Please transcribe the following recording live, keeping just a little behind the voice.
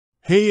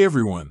Hey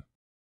everyone!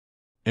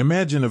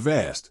 Imagine a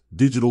vast,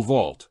 digital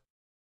vault.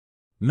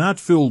 Not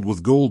filled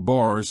with gold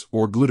bars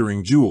or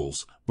glittering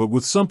jewels, but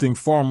with something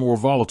far more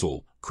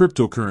volatile,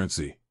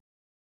 cryptocurrency.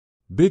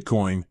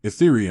 Bitcoin,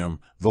 Ethereum,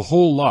 the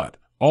whole lot,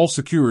 all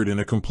secured in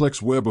a complex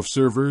web of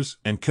servers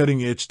and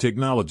cutting-edge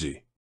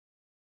technology.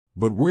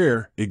 But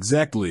where,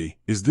 exactly,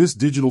 is this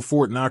digital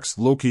Fort Knox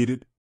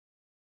located?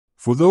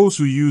 For those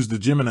who use the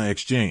Gemini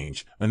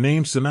exchange, a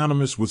name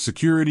synonymous with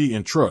security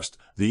and trust,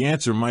 the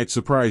answer might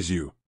surprise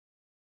you.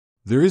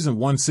 There isn't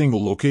one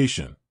single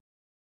location.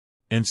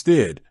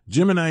 Instead,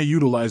 Gemini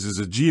utilizes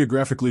a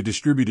geographically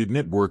distributed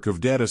network of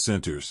data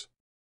centers.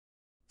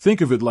 Think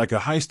of it like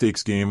a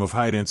high-stakes game of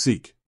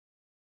hide-and-seek.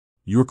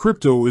 Your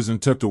crypto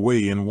isn't tucked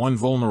away in one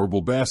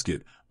vulnerable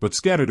basket, but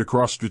scattered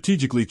across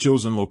strategically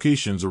chosen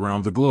locations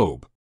around the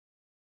globe.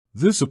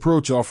 This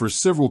approach offers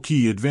several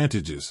key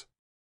advantages.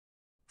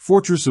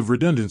 Fortress of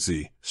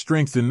redundancy,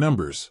 strength in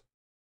numbers.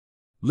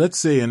 Let's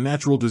say a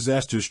natural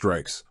disaster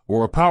strikes,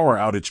 or a power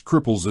outage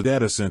cripples a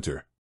data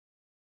center.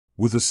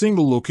 With a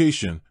single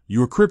location,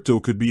 your crypto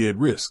could be at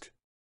risk.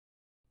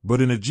 But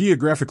in a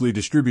geographically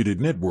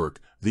distributed network,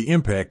 the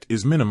impact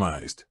is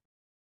minimized.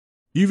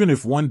 Even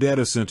if one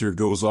data center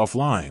goes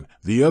offline,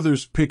 the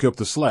others pick up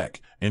the slack,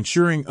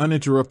 ensuring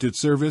uninterrupted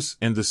service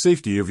and the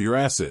safety of your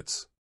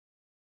assets.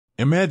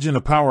 Imagine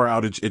a power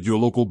outage at your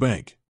local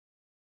bank.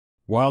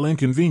 While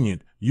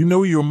inconvenient, you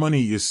know your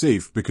money is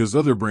safe because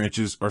other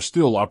branches are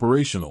still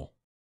operational.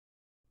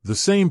 The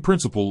same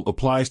principle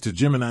applies to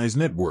Gemini's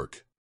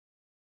network.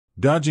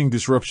 Dodging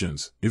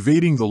disruptions,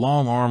 evading the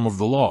long arm of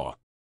the law.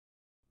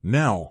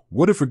 Now,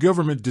 what if a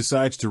government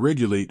decides to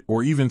regulate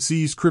or even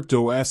seize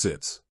crypto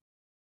assets?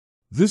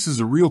 This is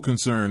a real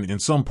concern in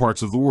some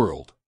parts of the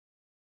world.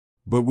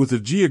 But with a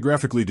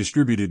geographically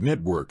distributed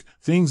network,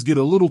 things get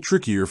a little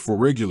trickier for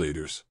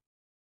regulators.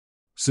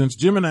 Since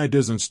Gemini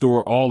doesn't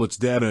store all its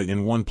data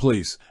in one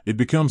place, it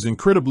becomes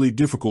incredibly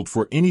difficult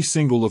for any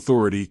single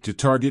authority to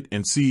target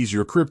and seize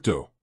your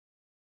crypto.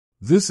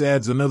 This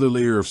adds another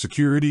layer of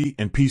security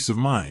and peace of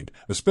mind,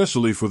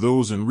 especially for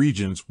those in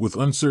regions with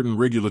uncertain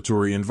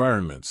regulatory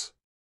environments.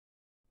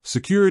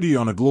 Security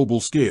on a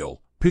global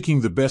scale,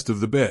 picking the best of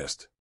the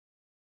best.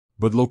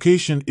 But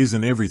location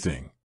isn't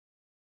everything.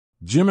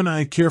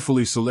 Gemini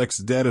carefully selects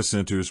data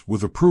centers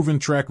with a proven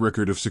track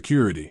record of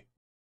security.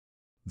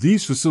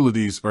 These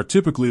facilities are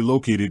typically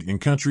located in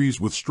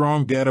countries with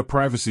strong data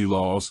privacy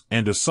laws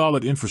and a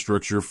solid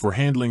infrastructure for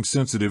handling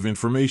sensitive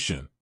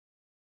information.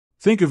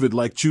 Think of it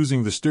like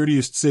choosing the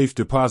sturdiest safe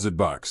deposit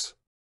box.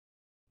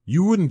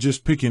 You wouldn't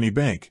just pick any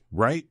bank,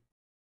 right?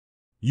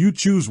 You'd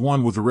choose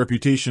one with a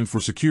reputation for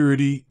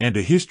security and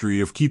a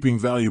history of keeping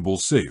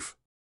valuables safe.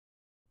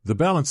 The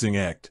balancing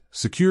act,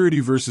 security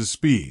versus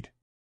speed.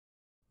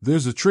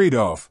 There's a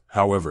trade-off,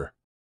 however.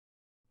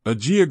 A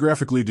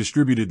geographically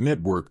distributed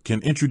network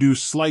can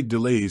introduce slight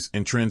delays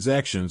in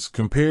transactions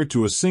compared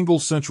to a single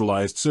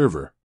centralized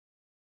server.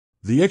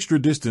 The extra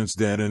distance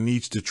data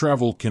needs to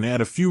travel can add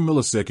a few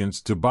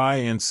milliseconds to buy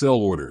and sell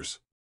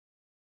orders.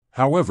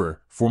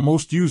 However, for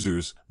most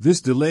users, this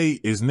delay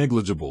is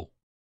negligible.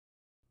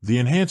 The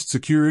enhanced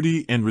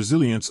security and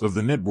resilience of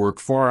the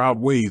network far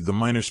outweigh the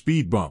minor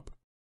speed bump.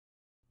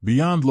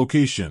 Beyond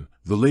location,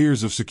 the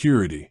layers of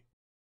security.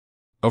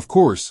 Of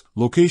course,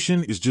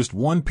 location is just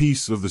one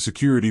piece of the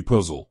security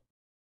puzzle.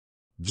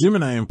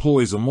 Gemini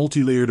employs a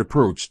multi-layered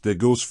approach that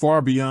goes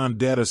far beyond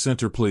data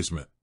center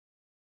placement.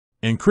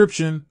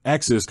 Encryption,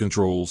 access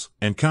controls,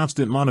 and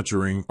constant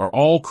monitoring are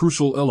all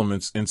crucial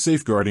elements in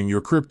safeguarding your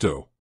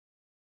crypto.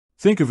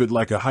 Think of it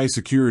like a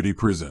high-security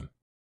prison.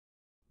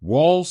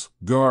 Walls,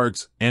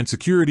 guards, and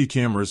security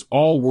cameras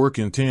all work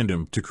in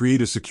tandem to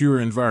create a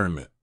secure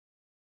environment.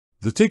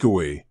 The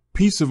takeaway: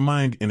 peace of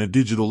mind in a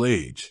digital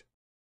age.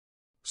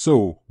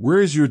 So, where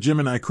is your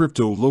Gemini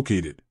crypto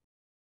located?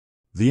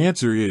 The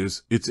answer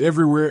is, it's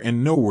everywhere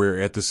and nowhere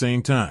at the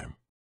same time.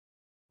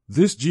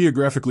 This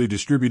geographically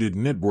distributed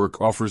network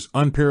offers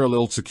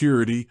unparalleled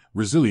security,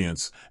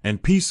 resilience,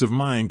 and peace of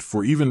mind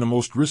for even the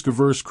most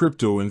risk-averse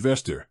crypto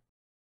investor.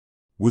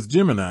 With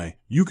Gemini,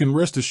 you can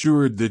rest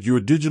assured that your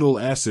digital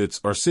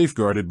assets are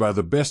safeguarded by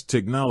the best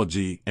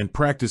technology and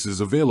practices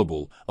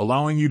available,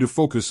 allowing you to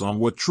focus on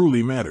what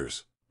truly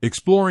matters,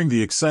 exploring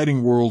the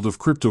exciting world of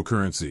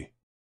cryptocurrency.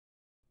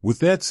 With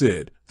that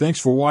said, thanks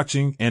for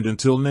watching, and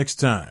until next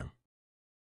time.